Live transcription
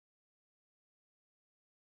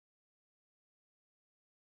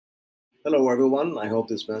Hello, everyone. I hope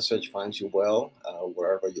this message finds you well,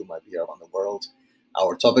 wherever you might be around the world.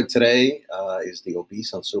 Our topic today is the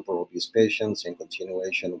obese and super obese patients in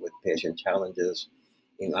continuation with patient challenges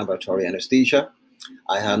in ambulatory anesthesia.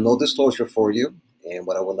 I have no disclosure for you, and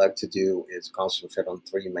what I would like to do is concentrate on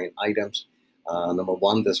three main items. Number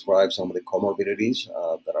one, describe some of the comorbidities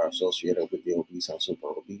that are associated with the obese and super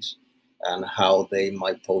obese and how they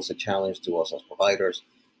might pose a challenge to us as providers,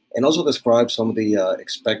 and also describe some of the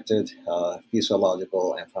expected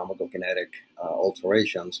physiological and pharmacokinetic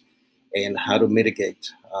alterations and how to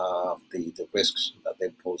mitigate the risks that they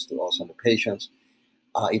pose to us and the patients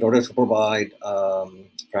in order to provide,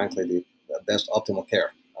 frankly, the best optimal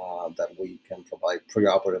care that we can provide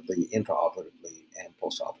preoperatively, intraoperatively, and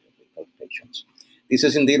postoperatively for the patients. This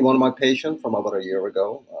is indeed one of my patients from about a year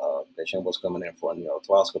ago. The patient was coming in for a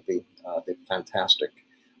neuroarthroscopy, did fantastic.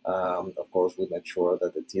 Of course, we made sure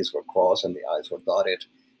that the T's were crossed and the I's were dotted,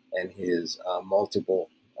 and his multiple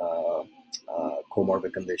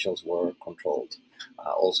comorbid conditions were controlled.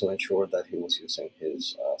 Also ensured that he was using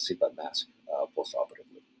his CPAP mask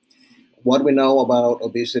postoperatively. What we know about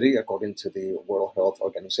obesity, according to the World Health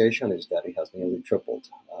Organization, is that it has nearly tripled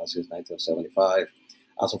since 1975.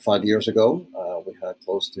 As of 5 years ago, we had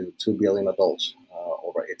close to 2 billion adults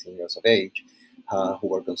over 18 years of age who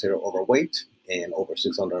were considered overweight, and over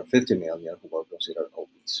 650 million who were considered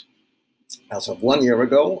obese. As of 1 year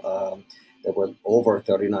ago, there were over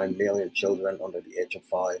 39 million children under the age of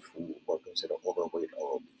 5 who were considered overweight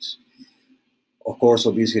or obese. Of course,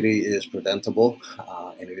 obesity is preventable,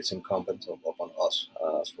 and it is incumbent upon us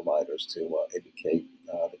as providers to educate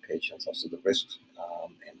the patients as to the risks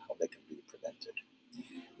and how they can be prevented.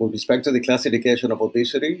 With respect to the classification of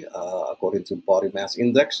obesity, according to body mass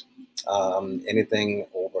index, anything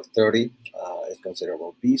over 30 is considered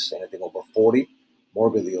obese, anything over 40,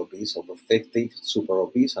 morbidly obese, over 50, super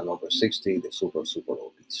obese, and over 60, the super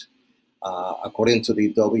obese. According to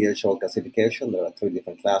the WHO classification, there are three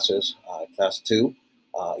different classes. Class 2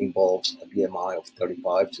 involves a BMI of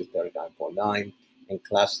 35 to 39.9, and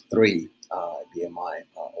Class 3, BMI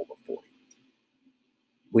over 40.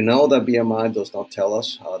 We know that BMI does not tell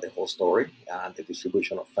us the whole story, and the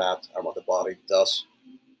distribution of fat around the body does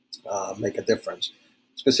make a difference,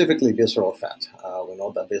 specifically visceral fat. We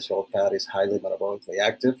know that visceral fat is highly metabolically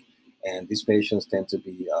active, and these patients tend to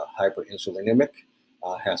be hyperinsulinemic,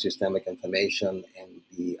 have systemic inflammation, and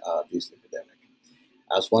be dyslipidemic.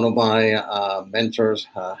 As one of my mentors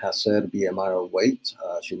has said, BMI or weight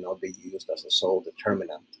should not be used as a sole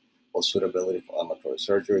determinant of suitability for ambulatory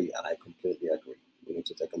surgery, and I completely agree. We need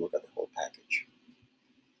to take a look at the whole package.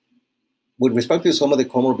 With respect to some of the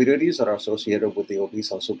comorbidities that are associated with the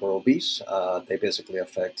obese and super obese, they basically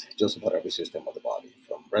affect just about every system of the body,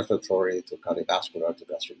 from respiratory to cardiovascular to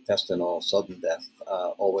gastrointestinal, sudden death,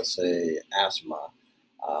 OSA, asthma,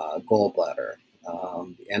 gallbladder,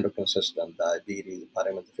 the endocrine system, diabetes,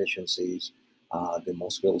 vitamin deficiencies, the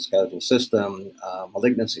musculoskeletal system,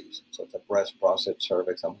 malignancies such as breast, prostate,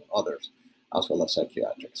 cervix, among others, as well as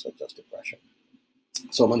psychiatric, such as depression.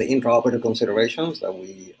 Some of the intraoperative considerations that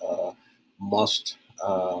we must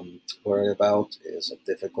worry about is a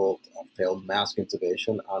difficult failed mask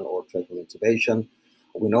intubation and or triple intubation.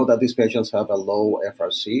 We know that these patients have a low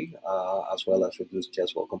FRC as well as reduced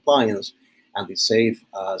chest wall compliance, and the safe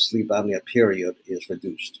sleep apnea period is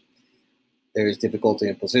reduced. There is difficulty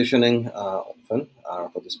in positioning often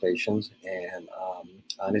for these patients, and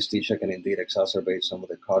anesthesia can indeed exacerbate some of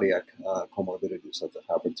the cardiac comorbidities such as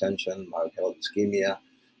hypertension, myocardial ischemia,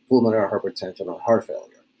 pulmonary hypertension, or heart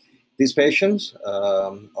failure. These patients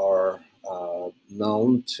are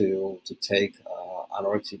known to take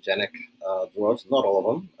anorexigenic drugs, not all of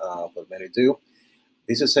them, but many do.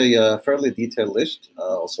 This is a fairly detailed list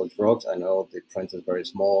of such drugs. I know the print is very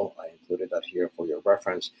small. I included that here for your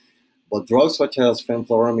reference. But drugs such as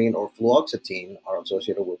fenfluramine or fluoxetine are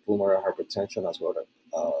associated with pulmonary hypertension as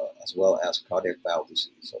well as cardiac valve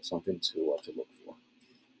disease, so something to look for.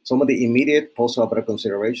 Some of the immediate postoperative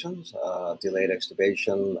considerations, delayed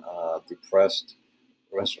extubation, depressed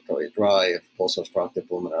respiratory drive, post-obstructive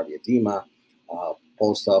pulmonary edema,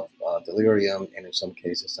 post-op delirium, and in some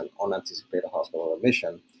cases an unanticipated hospital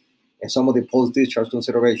admission. And some of the post-discharge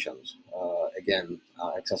considerations, again,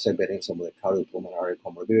 exacerbating some of the cardiopulmonary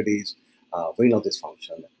comorbidities, renal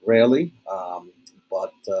dysfunction, rarely,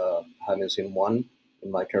 but having seen one in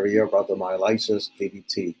my career, rhabdomyolysis,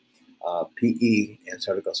 DVT, PE, and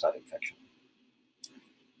cervical site infection.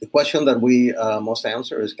 The question that we must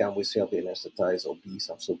answer is, can we safely anesthetize obese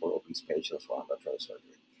and super obese patients for ambulatory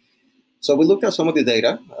surgery? So we looked at some of the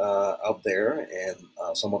data out there, and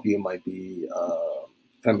some of you might be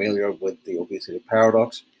familiar with the obesity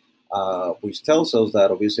paradox. which tells us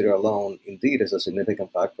that obesity alone indeed is a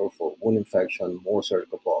significant factor for wound infection, more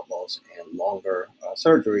surgical blood loss, and longer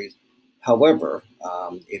surgeries. However,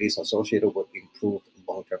 it is associated with improved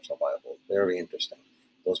long-term survival. Very interesting.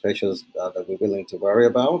 Those patients that we're willing to worry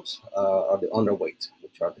about are the underweight,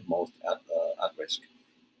 which are the most at risk.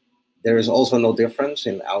 There is also no difference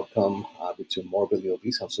in outcome between morbidly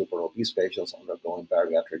obese and super obese patients undergoing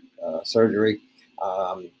bariatric surgery,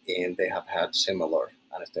 and they have had similar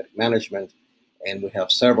anesthetic management. And we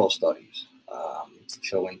have several studies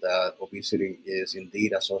showing that obesity is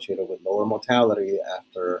indeed associated with lower mortality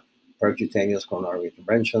after percutaneous coronary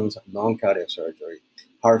interventions, non-cardiac surgery,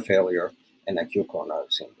 heart failure, and acute coronary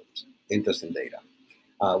syndromes. Interesting data.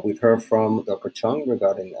 We've heard from Dr. Chung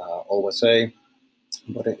regarding OSA,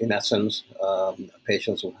 but in essence,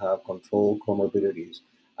 patients who have controlled comorbidities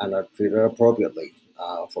and are treated appropriately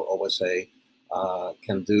for OSA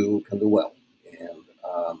can do well. And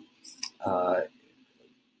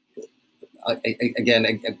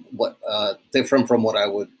again, what different from what I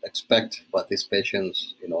would expect, but these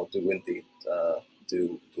patients, do indeed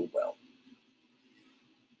do well.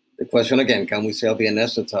 The question again: can we still be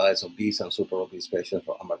anesthetized obese and super obese patients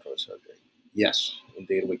for ambulatory surgery? Yes,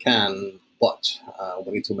 indeed we can, but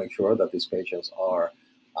we need to make sure that these patients are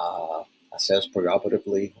assessed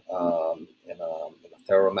preoperatively in a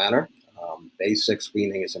thorough manner. Basic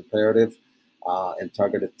screening is imperative, and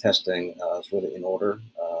targeted testing is really in order.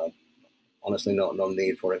 Honestly, no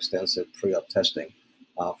need for extensive pre-op testing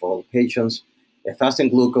for all patients. A fasting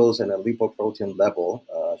glucose and a lipoprotein level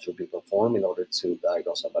should be performed in order to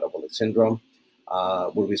diagnose a metabolic syndrome.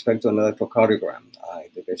 With respect to an electrocardiogram,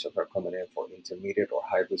 the patients are coming in for intermediate or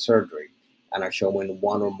high risk surgery and are showing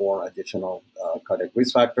one or more additional cardiac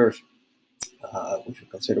risk factors. We should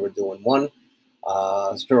consider doing one.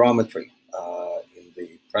 Spirometry in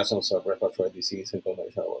the presence of respiratory disease in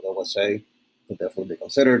combination with OSA could definitely be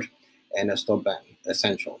considered. And a stop ban,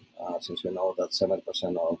 essential, since we know that 7%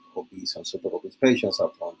 of obese and super obese patients are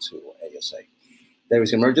prone to ASA. There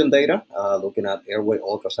is emergent data looking at airway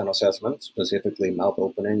ultrasound assessment, specifically mouth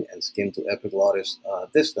opening and skin to epiglottis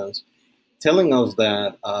distance, telling us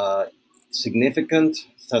that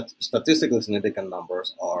statistically significant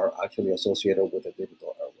numbers are actually associated with a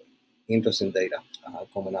digital airway. Interesting data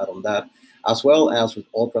coming out on that, as well as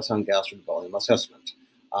with ultrasound gastric volume assessment.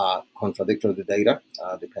 Contradictory data,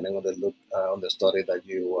 depending on the study that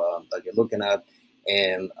you're looking at,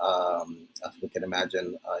 and as we can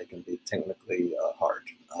imagine, it can be technically hard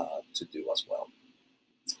to do as well.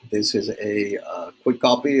 This is a quick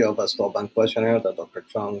copy of a stop ban questionnaire that Dr.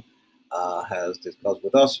 Chung has discussed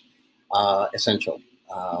with us. Essential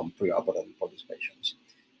preoperative for these patients.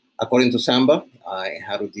 According to SAMBA,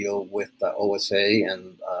 how to deal with OSA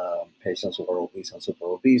and patients who are obese and super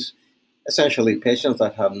obese. Essentially, patients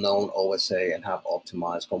that have known OSA and have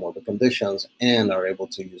optimized comorbid conditions and are able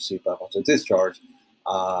to use CPAP after discharge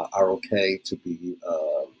are okay to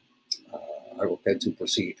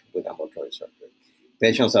proceed with ambulatory surgery.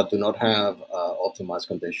 Patients that do not have optimized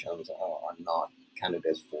conditions are not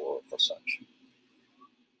candidates for such.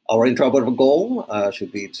 Our intraoperative goal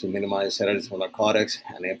should be to minimize sedatives and narcotics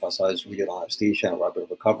and emphasize regional anesthesia and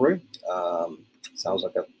rapid recovery. Sounds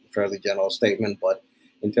like a fairly general statement, but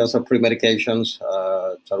in terms of pre-medications,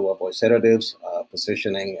 try to avoid sedatives,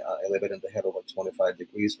 positioning elevating the head over 25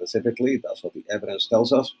 degrees specifically. That's what the evidence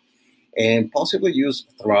tells us. And possibly use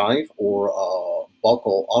Thrive or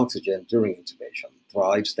buccal oxygen during intubation.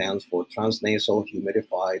 Thrive stands for transnasal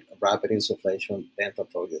humidified rapid insufflation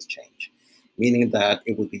ventricular exchange, meaning that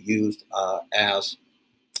it would be used as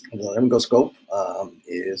the laryngoscope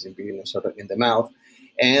is being inserted in the mouth,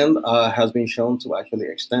 and has been shown to actually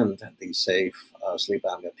extend the safe sleep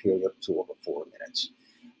apnea period to over 4 minutes.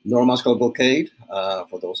 Neuromuscular blockade,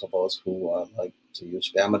 for those of us who like to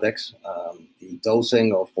use Gamadex, the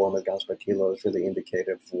dosing of 4 milligrams per kilo is really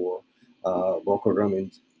indicated for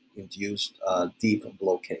rocoderm-induced deep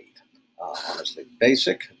blockade. Honestly,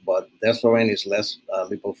 basic, but desflurane is less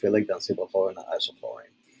lipophilic than sevoflurane and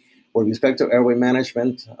isoflurane. With respect to airway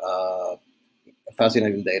management,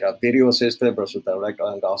 fascinating data, video-assisted versus direct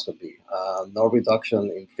endoscopy. No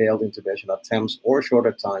reduction in failed intubation attempts or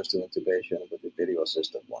shorter times to intubation with the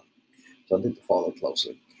video-assisted one. Something to follow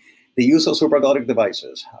closely. The use of supraglottic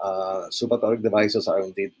devices. Supraglottic devices are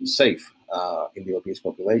indeed safe in the obese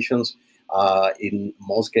populations. In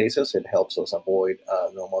most cases, it helps us avoid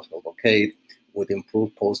neuromuscular blockade with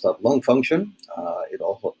improved post-op lung function. It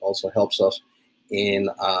also helps us in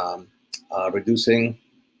reducing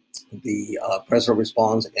the pressure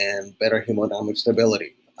response and better hemodynamic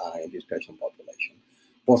stability in this patient population.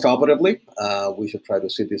 Postoperatively, we should try to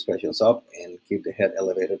sit these patients up and keep the head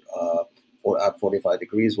elevated at 45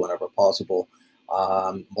 degrees whenever possible.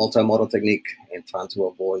 Multimodal technique and trying to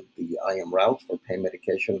avoid the IM route for pain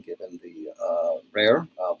medication given the rare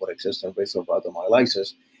but existent risk of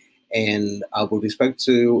rhabdomyolysis. And with respect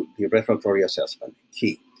to the respiratory assessment,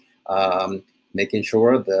 key. Making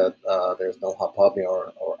sure that there's no hypopnea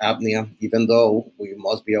or apnea, even though we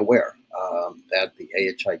must be aware that the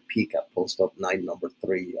AHI peak at post-op night number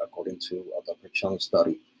 3, according to Dr. Chung's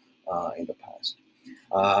study in the past.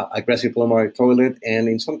 Aggressive pulmonary toilet, and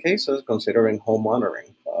in some cases, considering home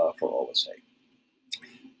monitoring for OSA.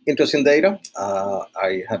 Interesting data.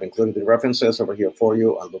 I have included the references over here for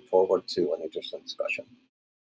you and look forward to an interesting discussion.